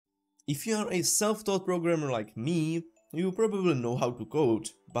If you are a self-taught programmer like me, you probably know how to code,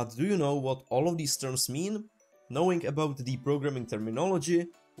 but do you know what all of these terms mean? Knowing about the programming terminology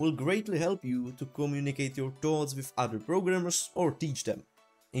will greatly help you to communicate your thoughts with other programmers or teach them.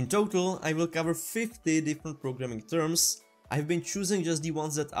 In total, I will cover 50 different programming terms. I've been choosing just the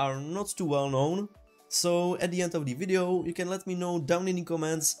ones that are not too well known, so at the end of the video you can let me know down in the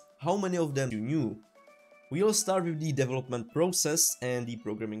comments how many of them you knew. We'll start with the development process and the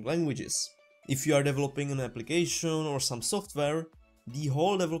programming languages. If you are developing an application or some software, the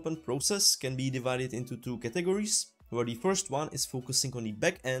whole development process can be divided into two categories, where the first one is focusing on the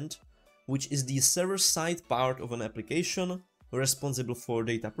backend, which is the server-side part of an application, responsible for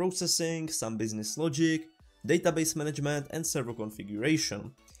data processing, some business logic, database management and server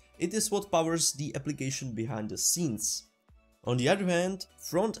configuration. It is what powers the application behind the scenes. On the other hand,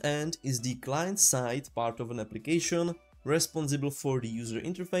 front-end is the client-side part of an application, responsible for the user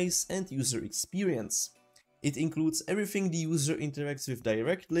interface and user experience. It includes everything the user interacts with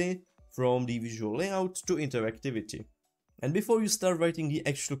directly, from the visual layout to interactivity. And before you start writing the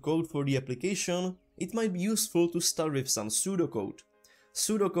actual code for the application, it might be useful to start with some pseudocode.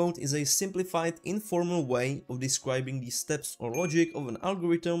 Pseudocode is a simplified, informal way of describing the steps or logic of an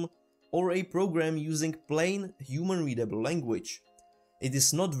algorithm or a program using plain, human-readable language. It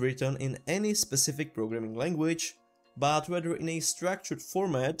is not written in any specific programming language, but rather in a structured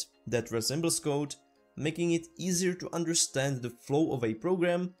format that resembles code, making it easier to understand the flow of a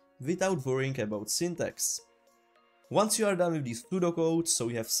program without worrying about syntax. Once you are done with the pseudocode, so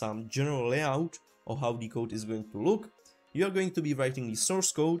you have some general layout of how the code is going to look, you are going to be writing the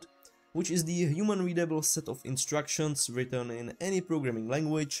source code, which is the human-readable set of instructions written in any programming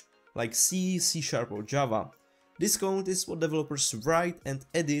language like C, C# or Java. This code is what developers write and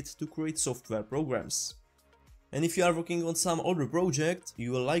edit to create software programs. And if you are working on some older project,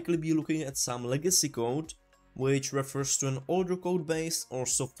 you will likely be looking at some legacy code, which refers to an older codebase or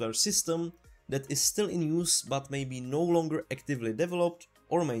software system that is still in use but may be no longer actively developed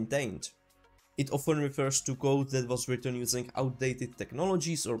or maintained. It often refers to code that was written using outdated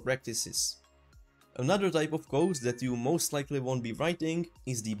technologies or practices. Another type of code that you most likely won't be writing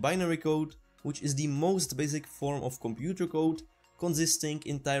is the binary code, which is the most basic form of computer code, consisting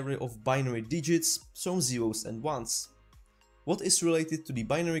entirely of binary digits, so zeros and ones. What is related to the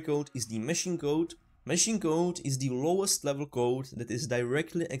binary code is the machine code. Machine code is the lowest level code that is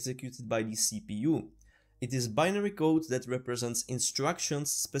directly executed by the CPU. It is binary code that represents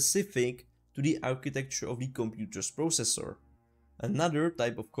instructions specific to the architecture of the computer's processor. Another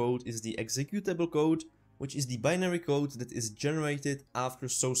type of code is the executable code, which is the binary code that is generated after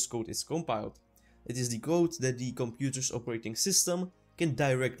source code is compiled. It is the code that the computer's operating system can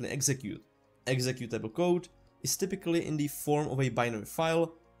directly execute. Executable code is typically in the form of a binary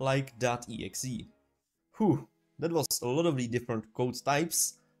file like .exe. Whew, that was a lot of the different code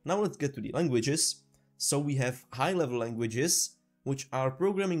types. Now let's get to the languages. So we have high-level languages, which are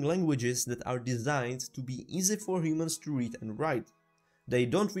programming languages that are designed to be easy for humans to read and write. They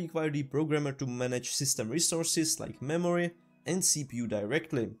don't require the programmer to manage system resources like memory and CPU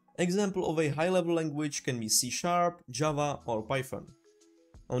directly. Example of a high-level language can be C#, Java or Python.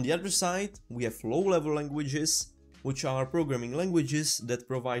 On the other side, we have low-level languages, which are programming languages that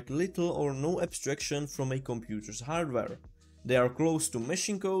provide little or no abstraction from a computer's hardware. They are close to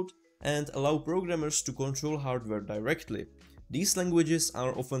machine code and allow programmers to control hardware directly. These languages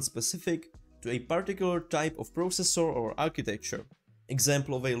are often specific to a particular type of processor or architecture.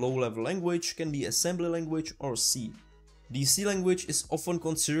 Example of a low-level language can be assembly language or C. The C language is often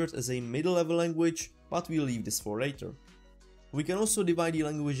considered as a middle-level language, but we'll leave this for later. We can also divide the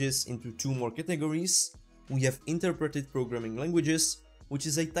languages into two more categories. We have interpreted programming languages, which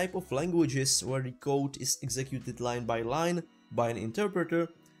is a type of languages where the code is executed line by line by an interpreter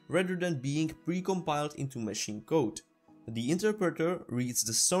rather than being pre-compiled into machine code. The interpreter reads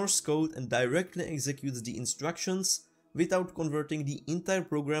the source code and directly executes the instructions without converting the entire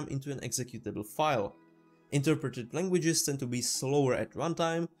program into an executable file. Interpreted languages tend to be slower at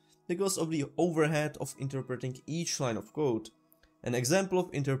runtime because of the overhead of interpreting each line of code. An example of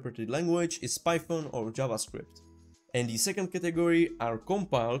interpreted language is Python or JavaScript. And the second category are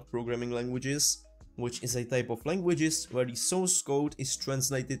compiled programming languages, which is a type of languages where the source code is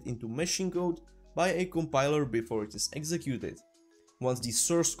translated into machine code by a compiler before it is executed. Once the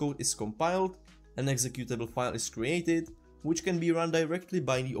source code is compiled, an executable file is created, which can be run directly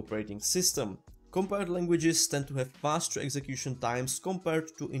by the operating system. Compiled languages tend to have faster execution times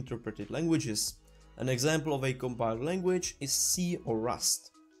compared to interpreted languages. An example of a compiled language is C or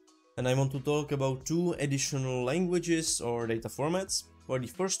Rust. And I want to talk about two additional languages or data formats. where the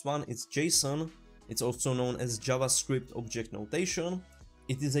first one is JSON. It's also known as JavaScript Object Notation.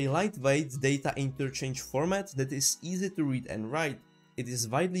 It is a lightweight data interchange format that is easy to read and write. It is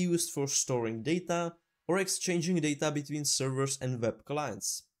widely used for storing data or exchanging data between servers and web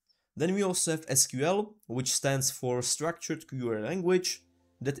clients. Then we also have SQL, which stands for Structured Query Language.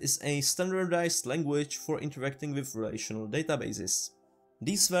 That is a standardized language for interacting with relational databases.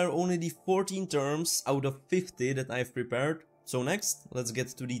 These were only the 14 terms out of 50 that I've prepared. So next, let's get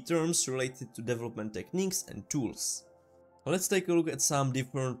to the terms related to development techniques and tools. Let's take a look at some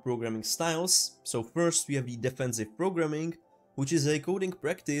different programming styles. So first we have the defensive programming, which is a coding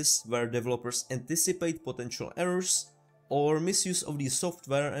practice where developers anticipate potential errors or misuse of the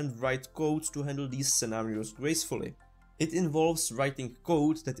software and write code to handle these scenarios gracefully. It involves writing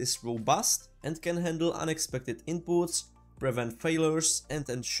code that is robust and can handle unexpected inputs, prevent failures, and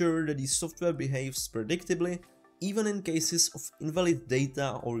ensure that the software behaves predictably, even in cases of invalid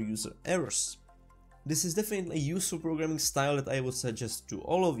data or user errors. This is definitely a useful programming style that I would suggest to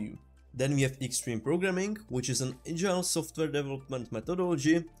all of you. Then we have extreme programming, which is an agile software development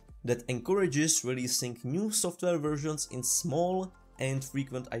methodology that encourages releasing new software versions in small and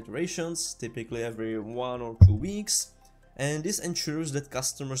frequent iterations, typically every 1 or 2 weeks, and this ensures that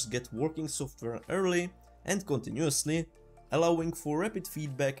customers get working software early and continuously, allowing for rapid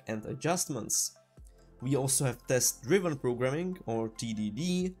feedback and adjustments. We also have test-driven programming, or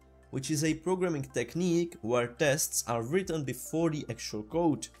TDD, which is a programming technique where tests are written before the actual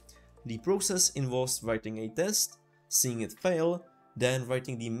code. The process involves writing a test, seeing it fail, then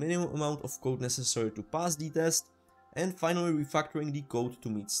writing the minimum amount of code necessary to pass the test, and finally refactoring the code to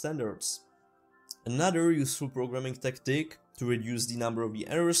meet standards. Another useful programming tactic to reduce the number of the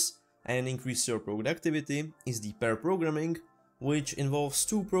errors and increase your productivity is the pair programming, which involves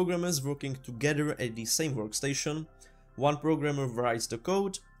 2 programmers working together at the same workstation. One programmer writes the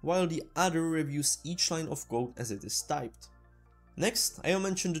code, while the other reviews each line of code as it is typed. Next, I will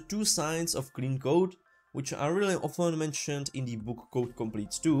mention the 2 signs of clean code, which are really often mentioned in the book Code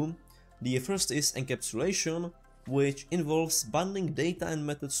Complete 2. The first is encapsulation, which involves bundling data and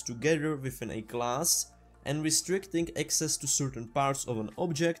methods together within a class and restricting access to certain parts of an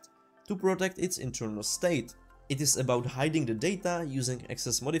object to protect its internal state. It is about hiding the data using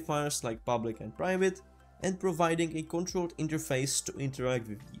access modifiers like public and private and providing a controlled interface to interact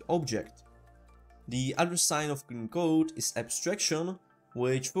with the object. The other sign of clean code is abstraction,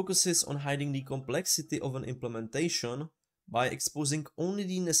 which focuses on hiding the complexity of an implementation by exposing only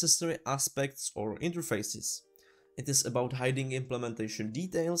the necessary aspects or interfaces. It is about hiding implementation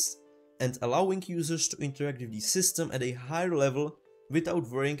details and allowing users to interact with the system at a higher level without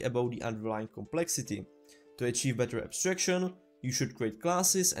worrying about the underlying complexity. To achieve better abstraction, you should create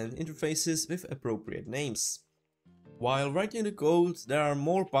classes and interfaces with appropriate names. While writing the code, there are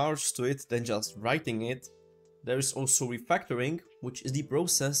more parts to it than just writing it. There is also refactoring, which is the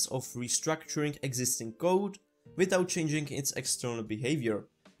process of restructuring existing code without changing its external behavior.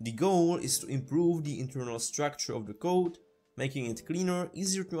 The goal is to improve the internal structure of the code, making it cleaner,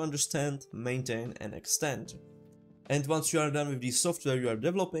 easier to understand, maintain and extend. And once you are done with the software you are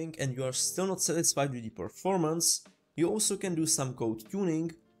developing and you are still not satisfied with the performance, you also can do some code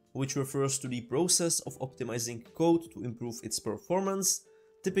tuning, which refers to the process of optimizing code to improve its performance,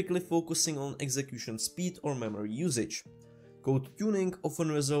 typically focusing on execution speed or memory usage. Code tuning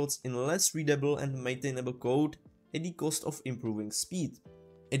often results in less readable and maintainable code at the cost of improving speed.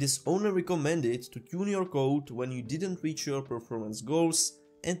 It is only recommended to tune your code when you didn't reach your performance goals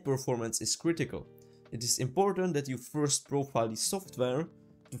and performance is critical. It is important that you first profile the software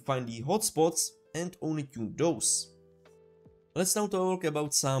to find the hotspots and only tune those. Let's now talk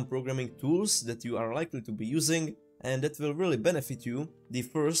about some programming tools that you are likely to be using and that will really benefit you. The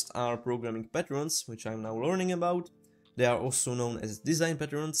first are programming patterns, which I'm now learning about. They are also known as design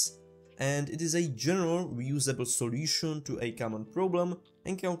patterns, and it is a general reusable solution to a common problem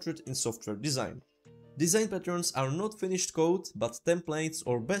encountered in software design. Design patterns are not finished code, but templates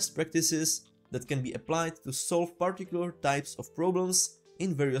or best practices that can be applied to solve particular types of problems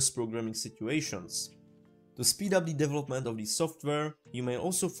in various programming situations. To speed up the development of the software, you may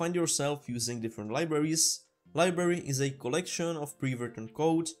also find yourself using different libraries. Library is a collection of pre-written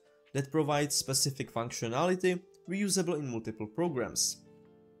code that provides specific functionality reusable in multiple programs.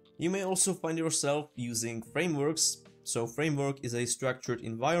 You may also find yourself using frameworks. So framework is a structured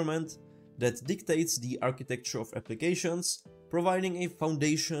environment that dictates the architecture of applications, providing a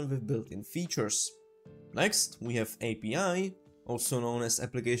foundation with built-in features. Next, we have API, also known as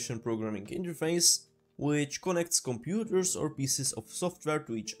Application Programming Interface, which connects computers or pieces of software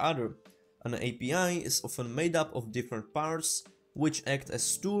to each other. An API is often made up of different parts which act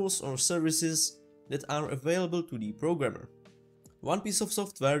as tools or services that are available to the programmer. One piece of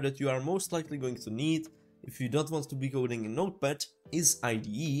software that you are most likely going to need if you don't want to be coding in Notepad is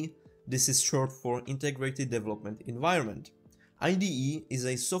IDE. This is short for Integrated Development Environment. IDE is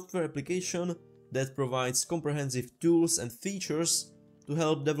a software application that provides comprehensive tools and features to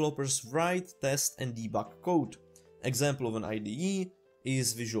help developers write, test and debug code. Example of an IDE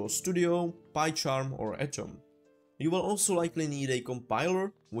is Visual Studio, PyCharm or Atom. You will also likely need a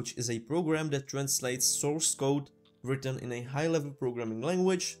compiler, which is a program that translates source code written in a high-level programming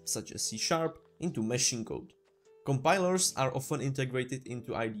language such as C# into machine code. Compilers are often integrated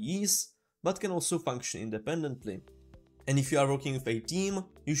into IDEs, but can also function independently. And if you are working with a team,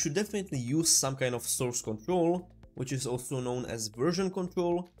 you should definitely use some kind of source control, which is also known as version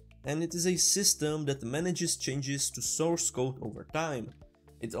control, and it is a system that manages changes to source code over time.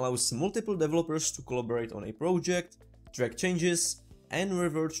 It allows multiple developers to collaborate on a project, track changes, and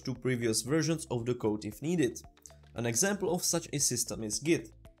revert to previous versions of the code if needed. An example of such a system is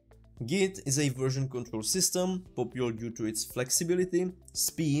Git. Git is a version control system popular due to its flexibility,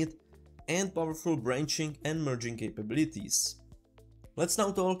 speed, and powerful branching and merging capabilities. Let's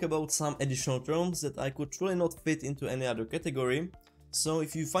now talk about some additional terms that I could really not fit into any other category. So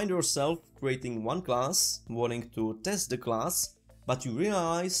if you find yourself creating one class, wanting to test the class, but you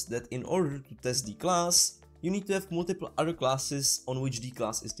realize that in order to test the class, you need to have multiple other classes on which the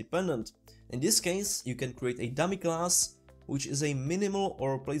class is dependent. In this case, you can create a dummy class, which is a minimal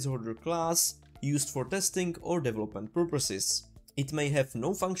or placeholder class used for testing or development purposes. It may have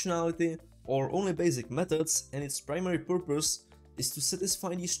no functionality or only basic methods, and its primary purpose is to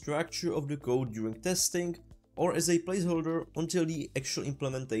satisfy the structure of the code during testing or as a placeholder until the actual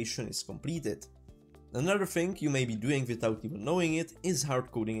implementation is completed. Another thing you may be doing without even knowing it is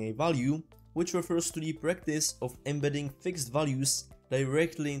hardcoding a value, which refers to the practice of embedding fixed values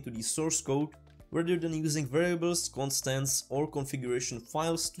directly into the source code rather than using variables, constants or configuration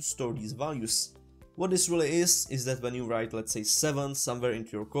files to store these values. What this really is that when you write, let's say 7 somewhere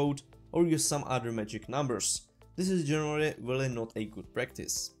into your code or use some other magic numbers, this is generally really not a good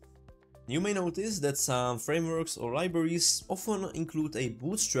practice. You may notice that some frameworks or libraries often include a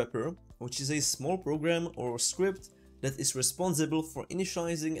Bootstrapper, which is a small program or script that is responsible for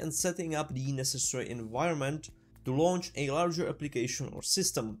initializing and setting up the necessary environment to launch a larger application or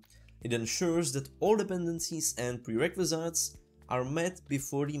system. It ensures that all dependencies and prerequisites are met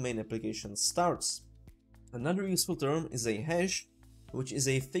before the main application starts. Another useful term is a hash, which is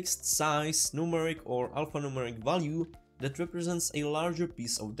a fixed size numeric or alphanumeric value that represents a larger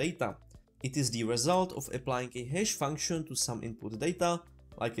piece of data. It is the result of applying a hash function to some input data,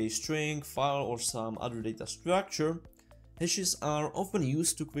 like a string, file or some other data structure. Hashes are often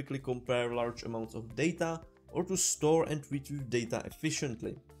used to quickly compare large amounts of data or to store and retrieve data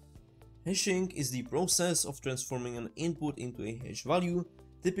efficiently. Hashing is the process of transforming an input into a hash value,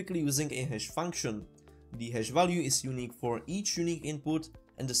 typically using a hash function. The hash value is unique for each unique input,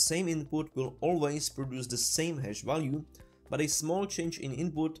 and the same input will always produce the same hash value, but a small change in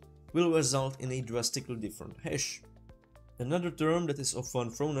input will result in a drastically different hash. Another term that is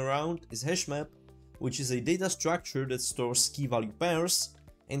often thrown around is Hashmap, which is a data structure that stores key value pairs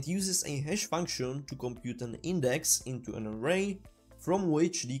and uses a hash function to compute an index into an array from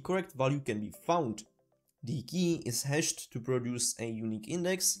which the correct value can be found. The key is hashed to produce a unique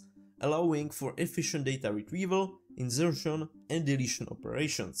index, allowing for efficient data retrieval, insertion and deletion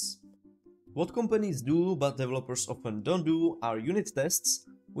operations. What companies do but developers often don't do are unit tests,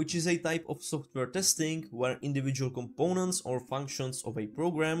 which is a type of software testing where individual components or functions of a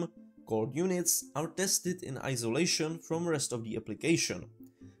program, called units, are tested in isolation from the rest of the application.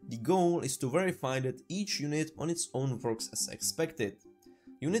 The goal is to verify that each unit on its own works as expected.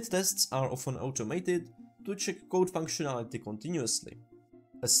 Unit tests are often automated to check code functionality continuously.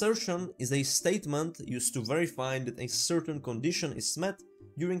 Assertion is a statement used to verify that a certain condition is met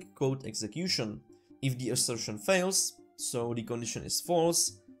during code execution. If the assertion fails, so the condition is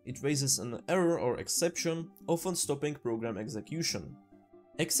false, it raises an error or exception, often stopping program execution.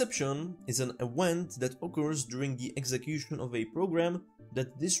 Exception is an event that occurs during the execution of a program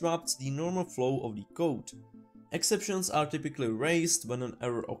that disrupts the normal flow of the code. Exceptions are typically raised when an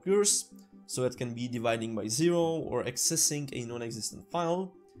error occurs, so it can be dividing by 0 or accessing a non-existent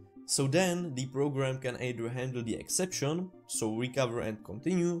file. So then the program can either handle the exception, so recover and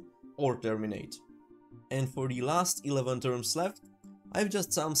continue, or terminate. And for the last 11 terms left, I have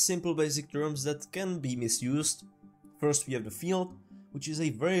just some simple basic terms that can be misused. First we have the field, which is a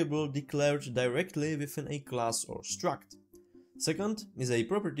variable declared directly within a class or struct. Second is a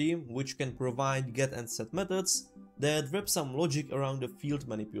property, which can provide get and set methods that wrap some logic around the field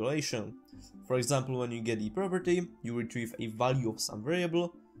manipulation. For example, when you get the property, you retrieve a value of some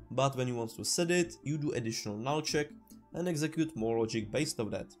variable, but when you want to set it, you do additional null check and execute more logic based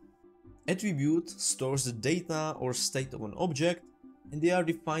on that. Attribute stores the data or state of an object, and they are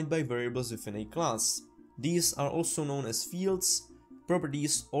defined by variables within a class. These are also known as fields,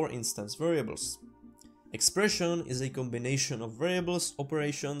 properties, or instance variables. Expression is a combination of variables,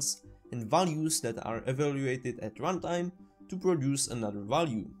 operations, and values that are evaluated at runtime to produce another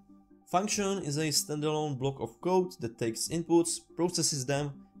value. Function is a standalone block of code that takes inputs, processes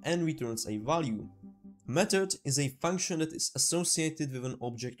them, and returns a value. Method is a function that is associated with an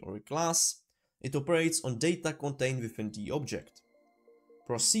object or a class. It operates on data contained within the object.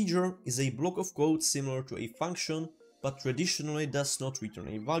 Procedure is a block of code similar to a function, but traditionally does not return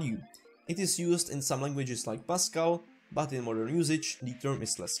a value. It is used in some languages like Pascal, but in modern usage the term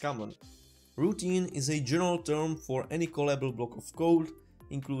is less common. Routine is a general term for any callable block of code,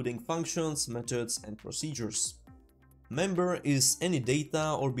 including functions, methods, and procedures. Member is any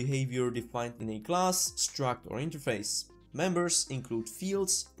data or behavior defined in a class, struct, or interface. Members include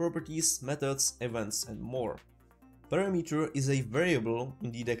fields, properties, methods, events, and more. Parameter is a variable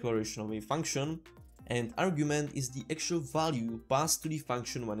in the declaration of a function, and argument is the actual value passed to the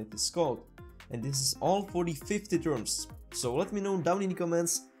function when it is called. And this is all for the 50 terms. So let me know down in the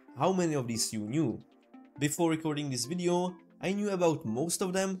comments how many of these you knew. Before recording this video, I knew about most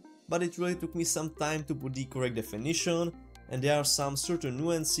of them, but it really took me some time to put the correct definition, and there are some certain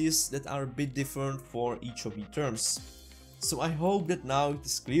nuances that are a bit different for each of the terms. So I hope that now it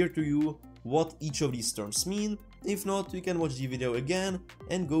is clear to you what each of these terms mean. If not, you can watch the video again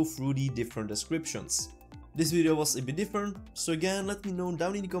and go through the different descriptions. This video was a bit different, so again let me know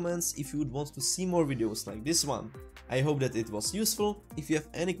down in the comments if you would want to see more videos like this one. I hope that it was useful. If you have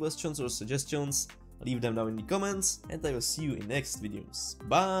any questions or suggestions, leave them down in the comments, and I will see you in next videos.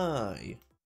 Bye!